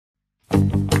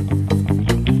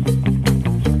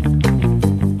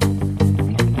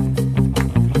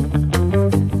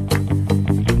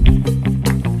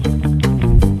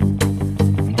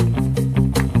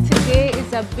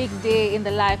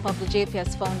life of the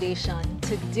JPS Foundation.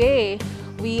 Today,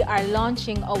 we are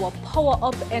launching our Power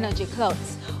Up Energy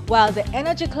Clubs. While the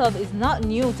Energy Club is not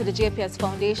new to the JPS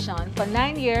Foundation, for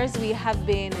 9 years we have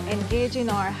been engaging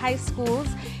our high schools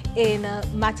in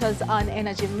matters on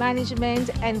energy management,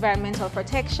 environmental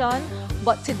protection,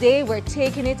 but today we're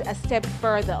taking it a step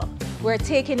further. We're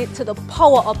taking it to the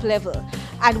Power Up level.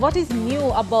 And what is new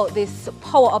about this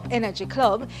Power Up Energy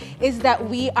Club is that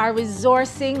we are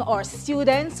resourcing our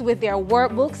students with their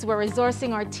workbooks, we're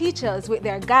resourcing our teachers with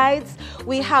their guides.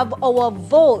 We have our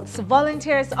VOLTs,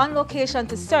 volunteers on location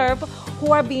to serve,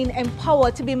 who are being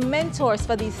empowered to be mentors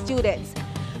for these students.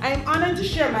 I am honored to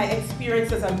share my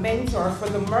experience as a mentor for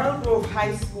the Merle Grove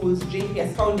High School's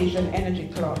JPS Foundation Energy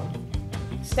Club.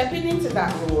 Stepping into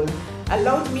that role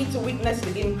allowed me to witness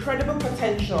the incredible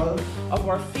potential of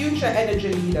our future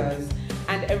energy leaders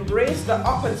and embrace the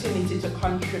opportunity to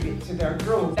contribute to their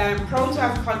growth. I am proud to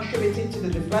have contributed to the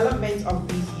development of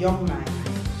these young minds.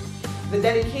 The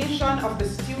dedication of the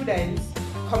students,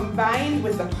 combined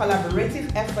with the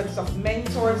collaborative efforts of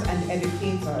mentors and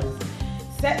educators,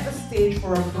 set the stage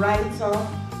for a brighter,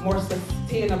 more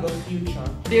sustainable future.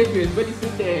 David, but it's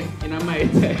not there in my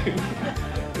time.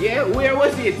 Yeah, where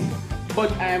was it?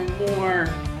 But I'm more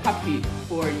happy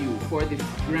for you, for this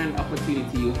grand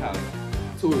opportunity you have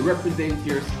to represent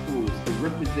your schools, to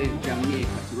represent Jamaica,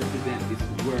 to represent this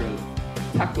world,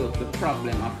 tackle the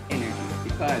problem of energy.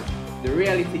 Because the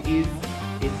reality is,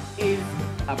 it is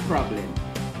a problem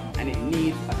and it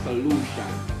needs a solution.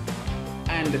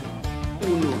 And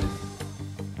who knows?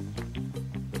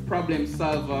 Problem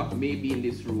solver may be in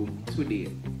this room today.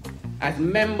 As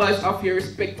members of your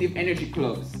respective energy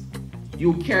clubs,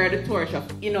 you carry the torch of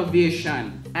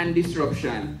innovation and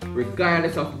disruption,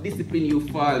 regardless of discipline you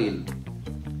fall in.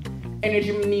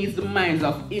 Energy needs the minds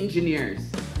of engineers,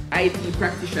 IT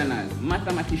practitioners,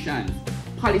 mathematicians,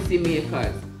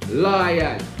 policymakers,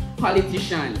 lawyers,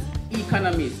 politicians,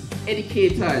 economists,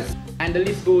 educators, and the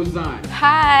list goes on.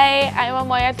 Hi, I'm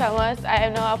Amoya Thomas. I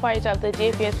am now a part of the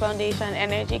JPS Foundation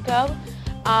Energy Club.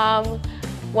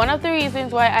 One of the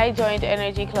reasons why I joined the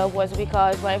Energy Club was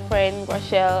because my friend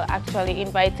Rochelle actually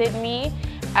invited me,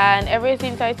 and ever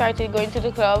since I started going to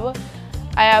the club,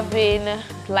 I have been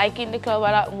liking the club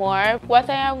a lot more. What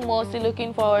I am mostly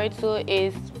looking forward to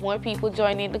is more people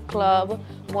joining the club,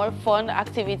 more fun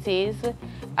activities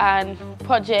and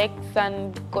projects,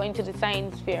 and going to the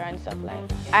science fair and stuff like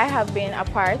that. I have been a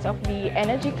part of the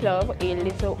Energy Club a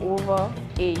little over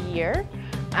a year,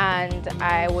 and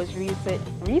I was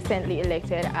recently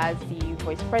elected as the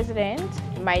Vice President.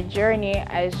 My journey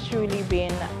has truly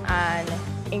been an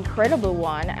incredible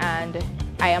one, and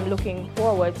I am looking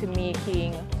forward to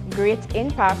making great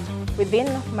impact within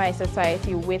my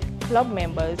society with club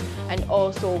members and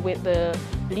also with the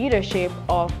leadership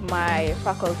of my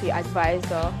faculty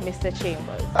advisor, Mr.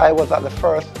 Chambers. I was at the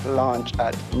first launch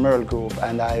at Merle Grove,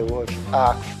 and I was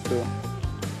asked to,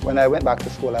 when I went back to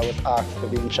school, I was asked to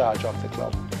be in charge of the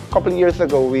club. A couple of years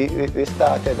ago, we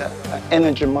started an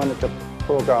energy monitor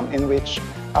program in which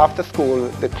after school,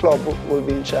 the club will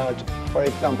be in charge. For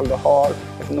example, the hall,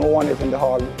 if no one is in the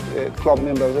hall, the club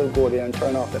members will go there and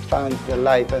turn off the fans, the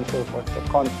lights and so forth to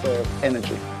conserve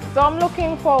energy. So I'm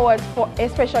looking forward,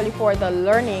 especially for the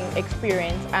learning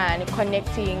experience and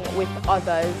connecting with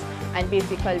others and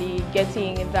basically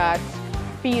getting that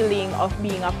feeling of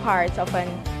being a part of an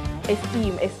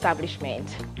esteemed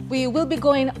establishment. We will be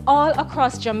going all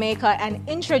across Jamaica and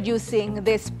introducing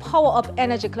this Power Up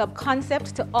Energy Club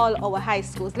concept to all our high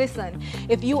schools. Listen,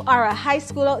 if you are a high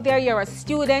school out there, you're a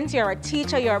student, you're a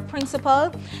teacher, you're a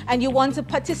principal, and you want to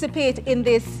participate in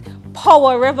this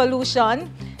power revolution,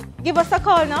 give us a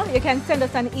call now. You can send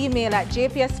us an email at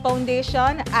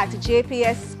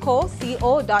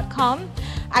jpsfoundation@jpsco.com.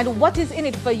 And what is in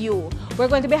it for you? We're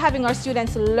going to be having our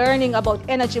students learning about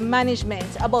energy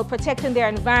management, about protecting their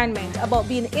environment, about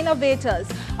being innovators,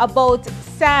 about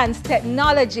science,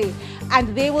 technology,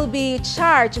 and they will be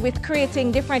charged with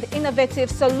creating different innovative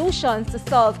solutions to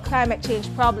solve climate change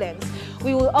problems.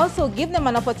 We will also give them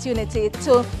an opportunity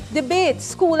to debate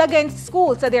school against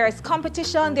school. So there is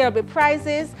competition, there will be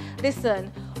prizes.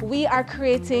 Listen, we are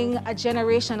creating a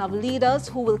generation of leaders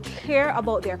who will care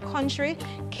about their country,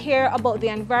 care about the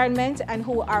environment, and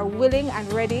who are willing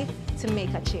and ready to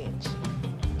make a change.